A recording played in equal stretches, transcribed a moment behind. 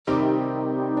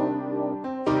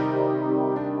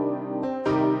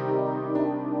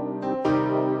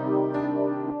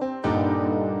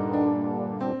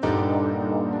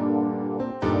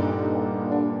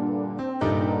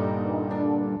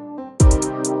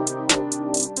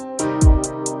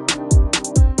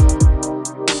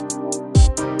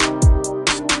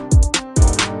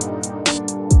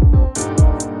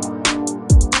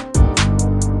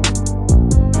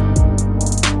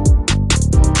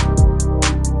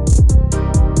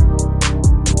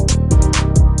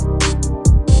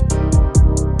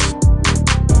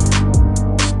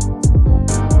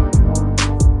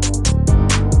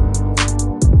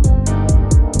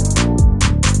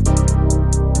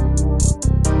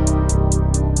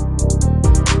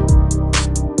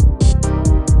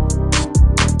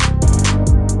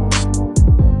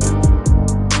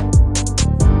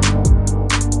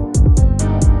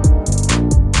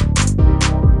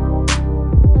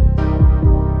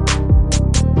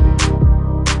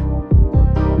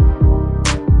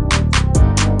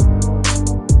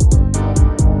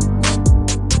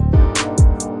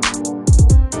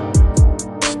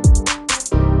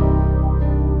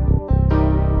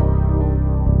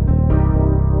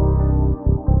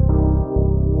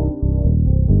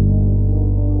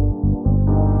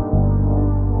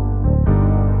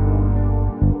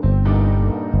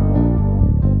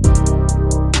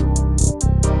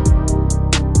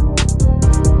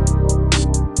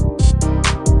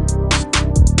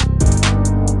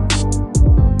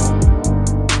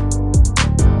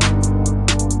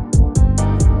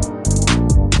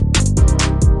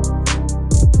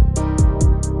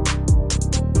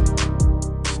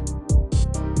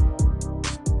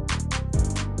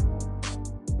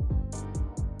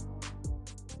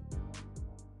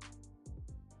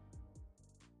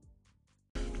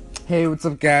Hey, what's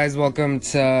up, guys? Welcome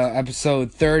to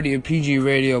episode 30 of PG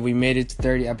Radio. We made it to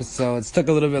 30 episodes. Took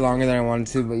a little bit longer than I wanted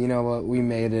to, but you know what? We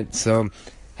made it, so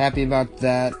happy about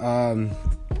that.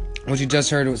 What you just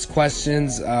heard was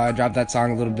Questions. I dropped that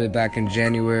song a little bit back in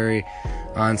January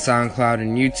on SoundCloud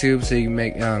and YouTube, so you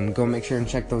can go make sure and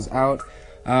check those out.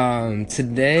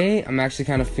 Today, I'm actually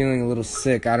kind of feeling a little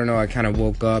sick. I don't know, I kind of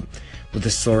woke up with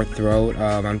a sore throat.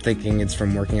 I'm thinking it's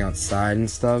from working outside and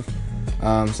stuff.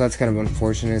 So that's kind of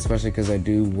unfortunate, especially because I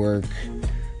do work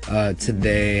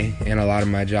today, and a lot of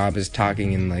my job is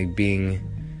talking and like being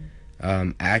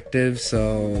active.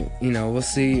 So we'll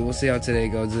see how today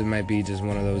goes. It might be just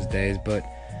one of those days, but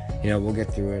we'll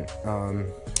get through it.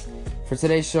 For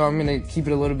today's show, I'm gonna keep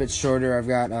it a little bit shorter. I've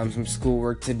got some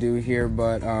schoolwork to do here,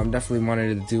 but definitely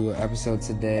wanted to do an episode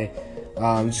today.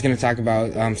 I'm just gonna talk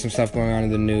about some stuff going on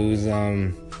in the news,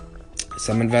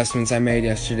 some investments I made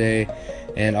yesterday,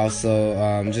 and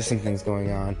also just some things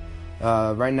going on.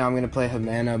 Right now I'm going to play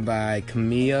Havana by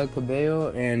Camila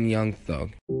Cabello and Young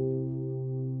Thug.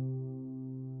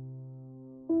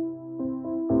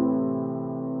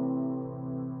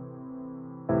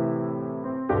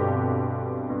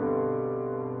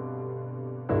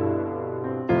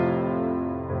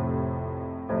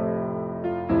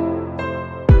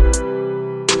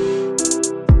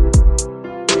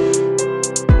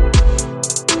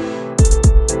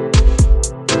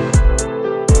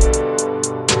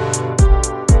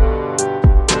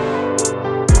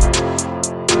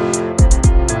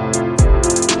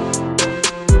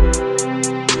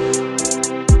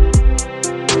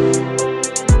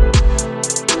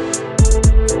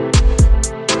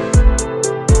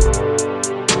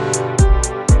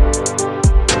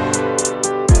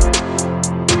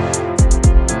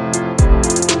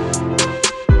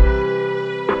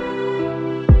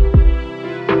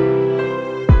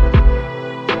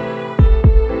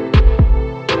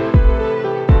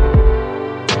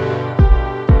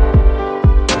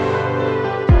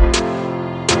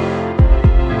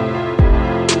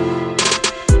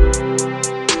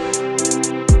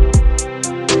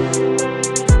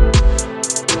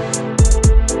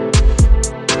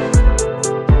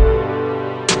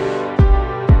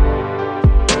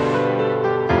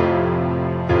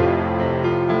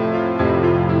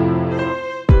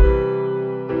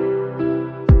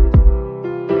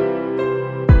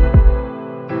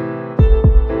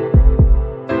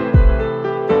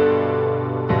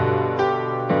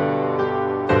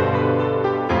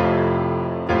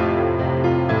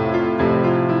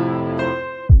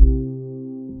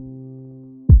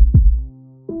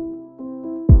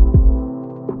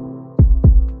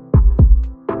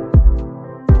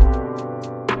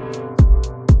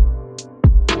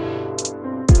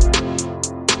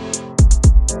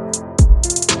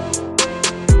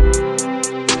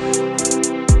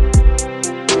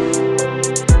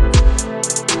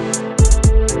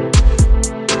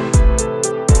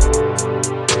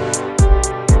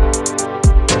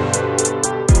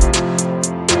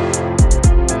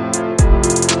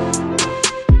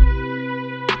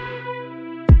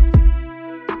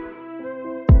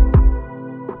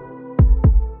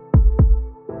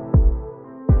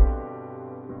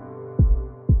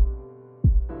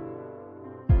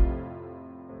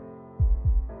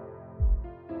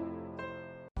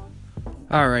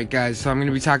 Alright, guys, so I'm going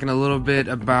to be talking a little bit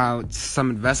about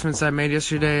some investments I made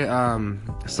yesterday.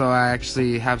 So I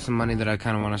actually have some money that I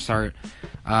kind of want to start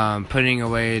putting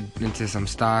away into some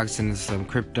stocks and some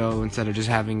crypto instead of just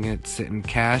having it sit in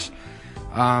cash.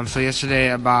 So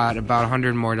yesterday I bought about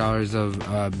 $100 more of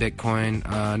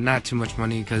Bitcoin. Not too much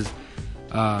money because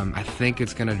I think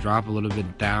it's going to drop a little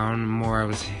bit down more. I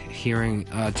was hearing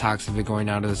talks of it going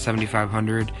down to the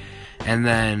 7,500. And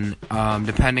then,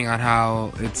 depending on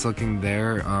how it's looking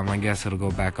there, I guess it'll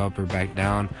go back up or back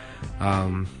down.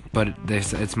 But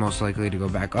it's most likely to go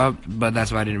back up. But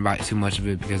that's why I didn't buy too much of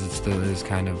it, because it still is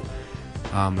kind of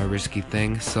a risky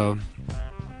thing. So,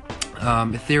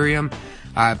 Ethereum,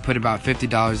 I put about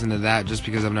 $50 into that just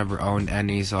because I've never owned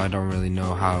any, so I don't really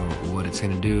know what it's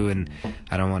gonna do, and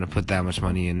I don't want to put that much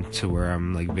money into where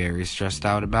I'm like very stressed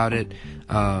out about it.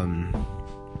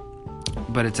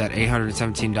 But it's at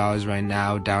 $817 right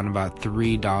now, down about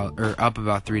 $3 or up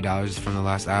about $3 from the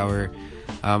last hour.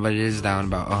 But it is down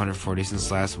about 140 since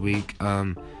last week.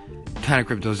 Kind of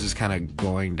crypto's just kind of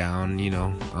going down,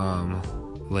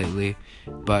 lately.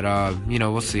 But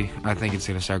we'll see. I think it's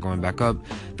gonna start going back up.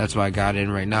 That's why I got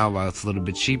in right now while it's a little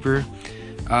bit cheaper.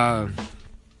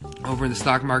 Over in the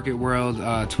stock market world,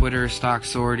 Twitter stock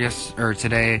soared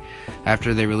today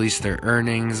after they released their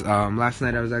earnings. Last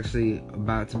night I was actually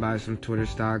about to buy some Twitter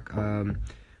stock,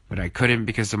 but I couldn't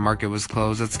because the market was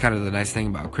closed. That's kind of the nice thing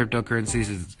about cryptocurrencies,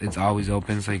 is it's always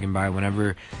open, so you can buy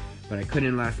whenever. But I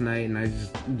couldn't last night, and I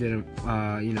just didn't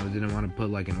want to put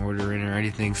like an order in or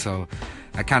anything, so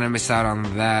I kind of missed out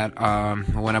on that. I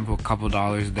went up a couple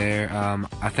dollars there.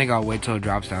 I think I'll wait till it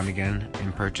drops down again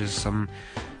and purchase some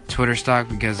Twitter stock,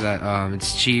 because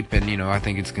it's cheap, and I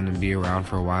think it's gonna be around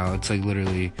for a while. It's like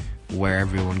literally where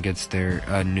everyone gets their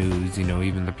news,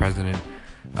 even the president.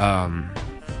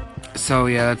 So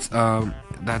yeah,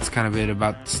 that's kind of it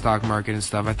about the stock market and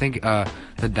stuff. I think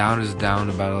the Dow is down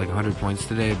about like 100 points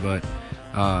today, but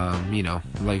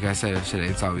like I said yesterday,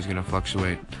 it's always gonna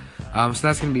fluctuate. So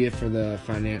that's gonna be it for the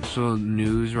financial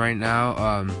news right now.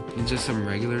 And just some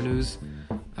regular news.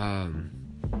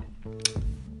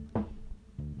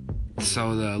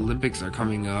 So the Olympics are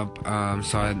coming up.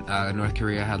 So North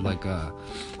Korea had like a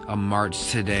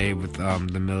march today with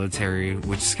the military,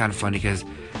 which is kind of funny because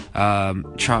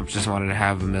Trump just wanted to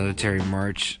have a military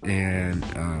march, and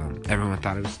everyone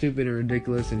thought it was stupid and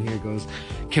ridiculous. And here goes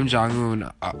Kim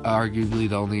Jong-un, arguably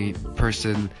the only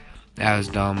person as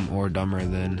dumb or dumber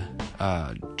than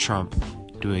Trump,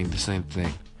 doing the same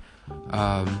thing.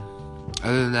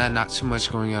 Other than that, not too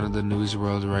much going on in the news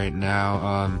world right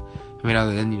now.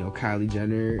 Other than, Kylie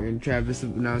Jenner and Travis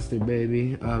announced their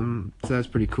baby. So that's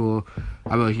pretty cool.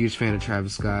 I'm a huge fan of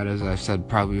Travis Scott, as I've said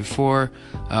probably before.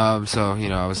 So,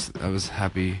 I was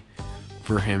happy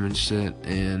for him and shit.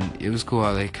 And it was cool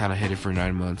how they kind of hit it for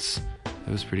 9 months. It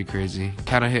was pretty crazy.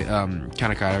 Kind of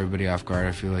caught everybody off guard,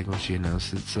 I feel like, when she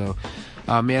announced it. So,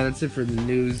 that's it for the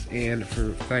news and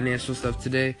for financial stuff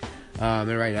today. And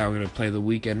right now we're going to play The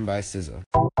Weeknd by SZA.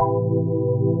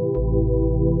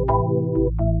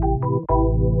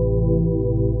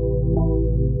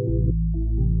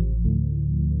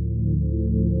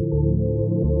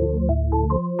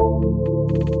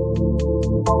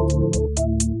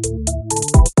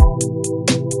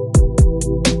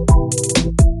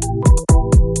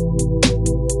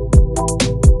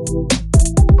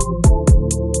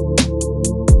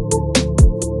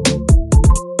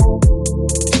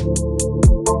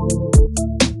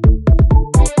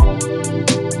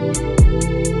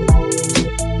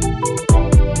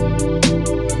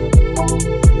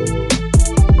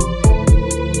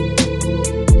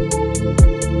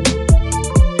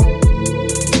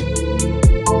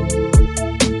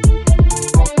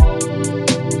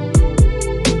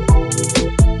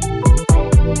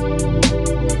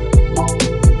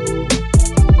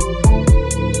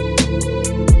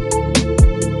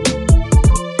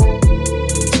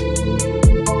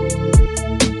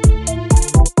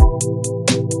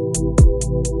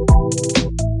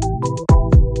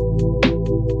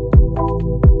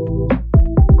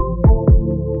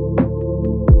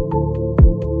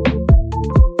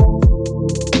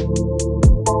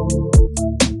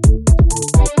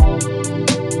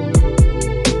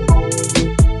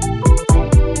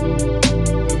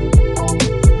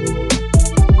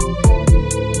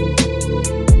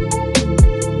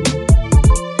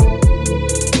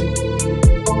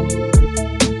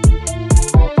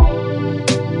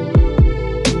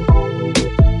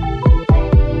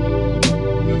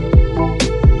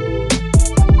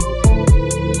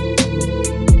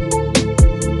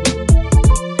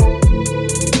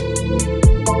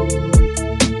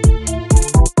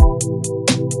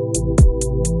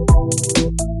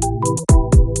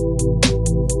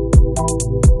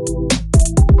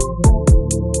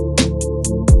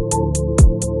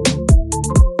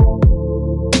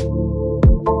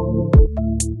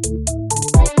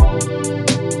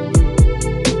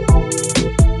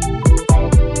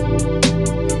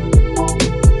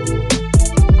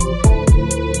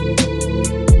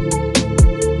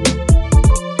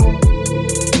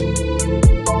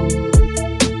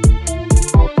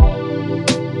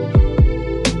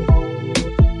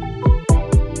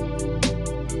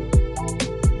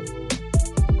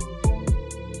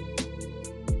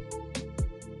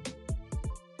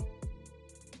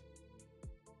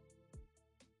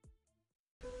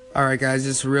 Alright guys,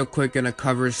 just real quick, gonna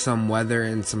cover some weather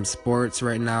and some sports.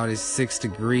 Right now it is 6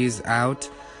 degrees out,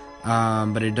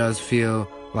 but it does feel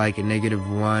like a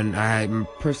 -1. I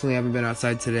personally haven't been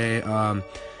outside today, but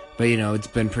it's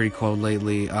been pretty cold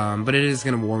lately, but it is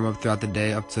gonna warm up throughout the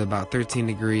day up to about 13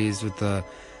 degrees with a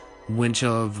wind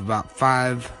chill of about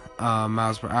 5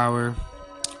 miles per hour.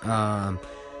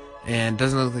 And it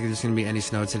doesn't look like there's going to be any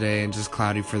snow today, and just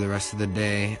cloudy for the rest of the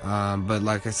day. But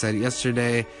like I said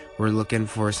yesterday, we're looking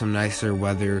for some nicer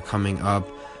weather coming up.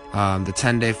 The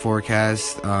 10-day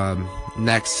forecast,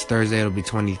 next Thursday it'll be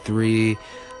 23.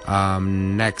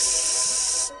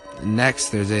 Next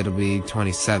Thursday it'll be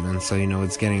 27. So,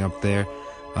 it's getting up there.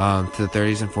 to the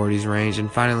 30s and 40s range.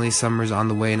 And finally, summer's on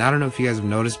the way. And I don't know if you guys have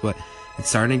noticed, but it's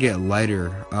starting to get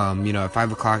lighter. At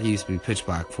 5 o'clock it used to be pitch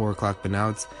black, 4 o'clock, but now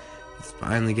it's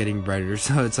finally getting brighter.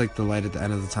 So it's like the light at the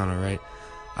end of the tunnel, right?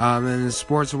 In the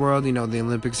sports world, the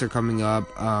Olympics are coming up.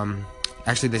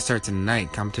 Actually, they start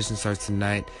tonight. Competition starts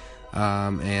tonight,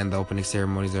 and the opening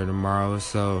ceremonies are tomorrow.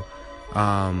 So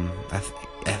I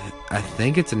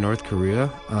think it's in North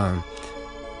Korea.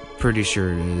 Pretty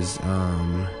sure it is.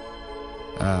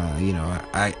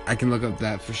 I can look up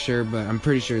that for sure, but I'm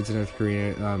pretty sure it's in North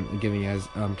Korea, giving as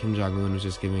Kim Jong-un was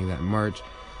just giving that in March.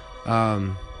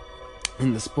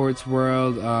 In the sports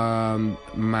world,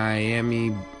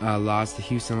 Miami lost to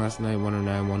Houston last night,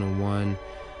 109-101.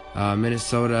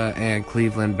 Minnesota and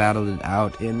Cleveland battled it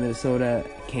out, and Minnesota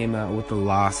came out with the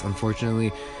loss,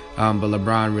 unfortunately. But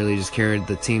LeBron really just carried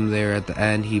the team there at the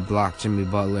end. He blocked Jimmy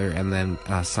Butler and then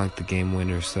sunk the game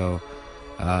winner. So,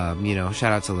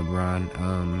 shout out to LeBron.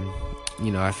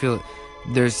 I feel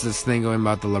there's this thing going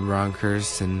about the LeBron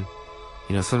curse, and,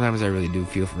 sometimes I really do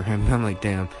feel for him. I'm like,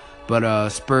 damn. But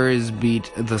Spurs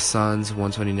beat the Suns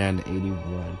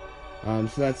 129-81.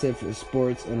 So that's it for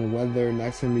sports and weather.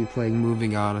 Next, I'm going to be playing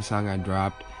Moving On, a song I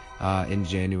dropped in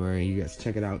January. You guys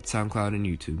check it out, SoundCloud and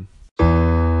YouTube.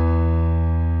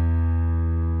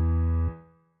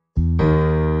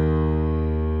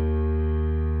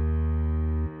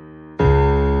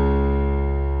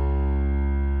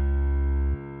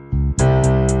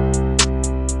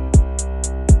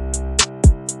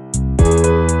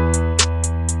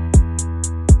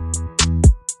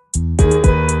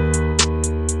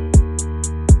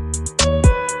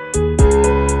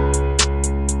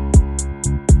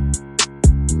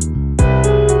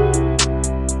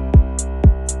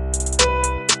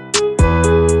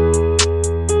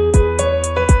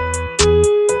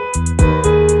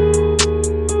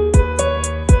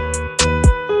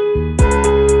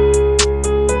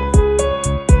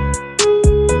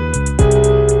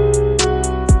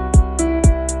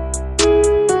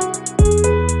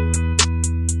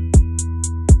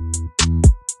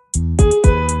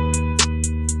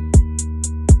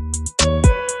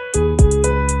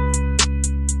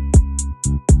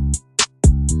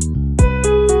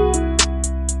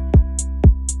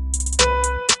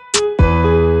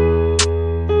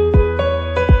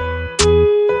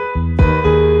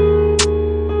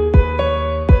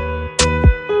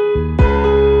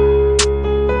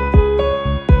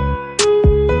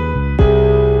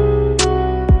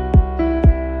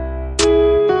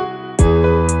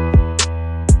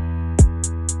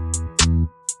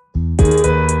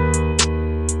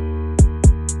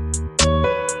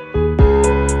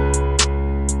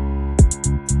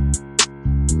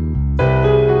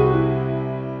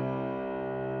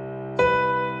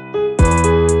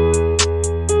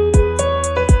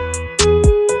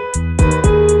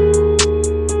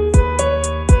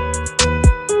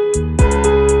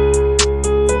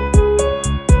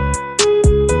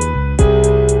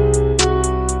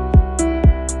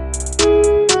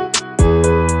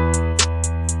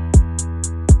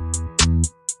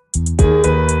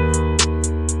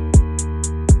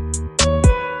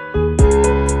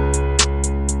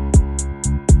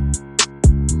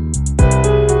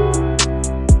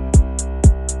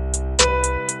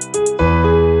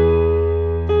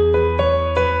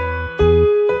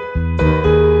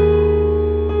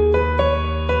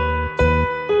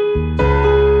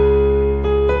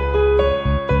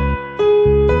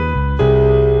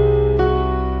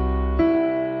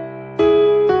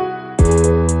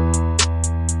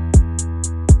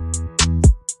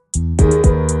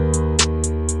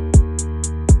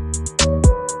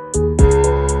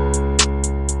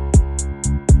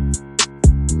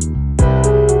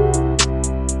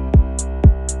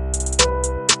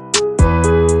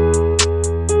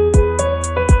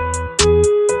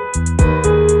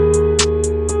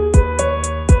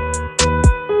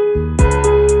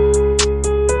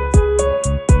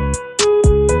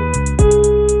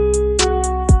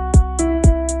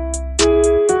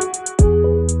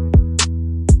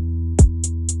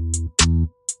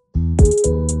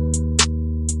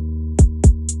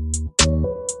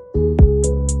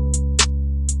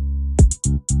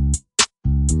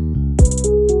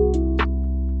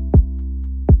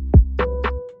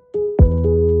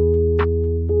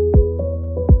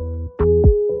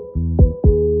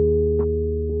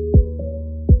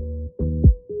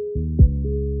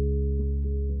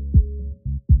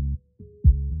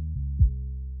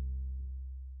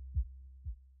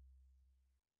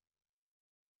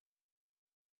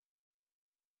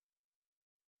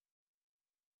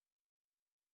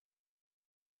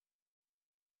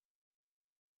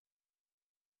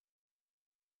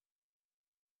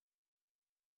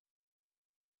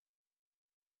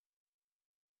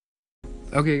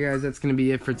 Okay, guys, that's gonna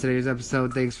be it for today's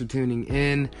episode. Thanks for tuning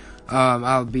in.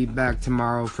 I'll be back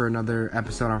tomorrow for another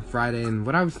episode on Friday. And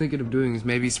what I was thinking of doing is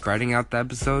maybe spreading out the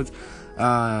episodes,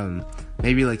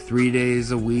 maybe like 3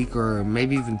 days a week, or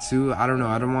maybe even 2. I don't know.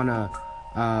 I don't want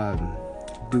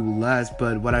to do less,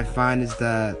 but what I find is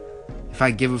that if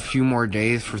I give a few more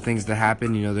days for things to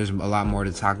happen, there's a lot more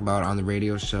to talk about on the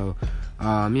radio show.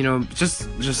 Just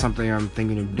something I'm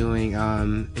thinking of doing.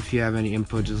 If you have any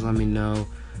input, just let me know.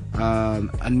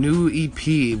 A new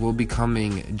EP will be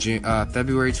coming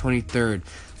February 23rd.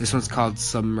 This one's called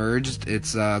Submerged.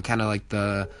 It's kind of like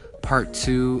the part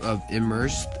 2 of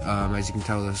Immersed. As you can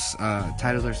tell, the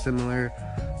titles are similar.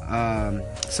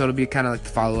 So it'll be kind of like the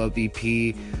follow-up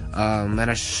EP. And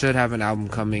I should have an album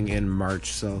coming in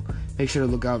March, so make sure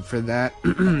to look out for that.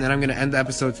 And I'm going to end the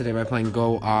episode today by playing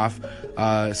Go Off,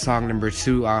 song number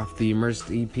 2 off the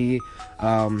Immersed EP.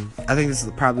 I think this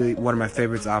is probably one of my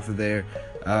favorites off of there.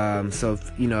 So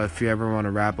if you ever want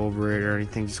to rap over it or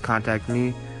anything, just contact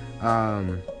me.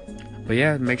 But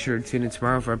yeah, make sure to tune in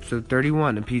tomorrow for episode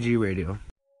 31 of PG Radio.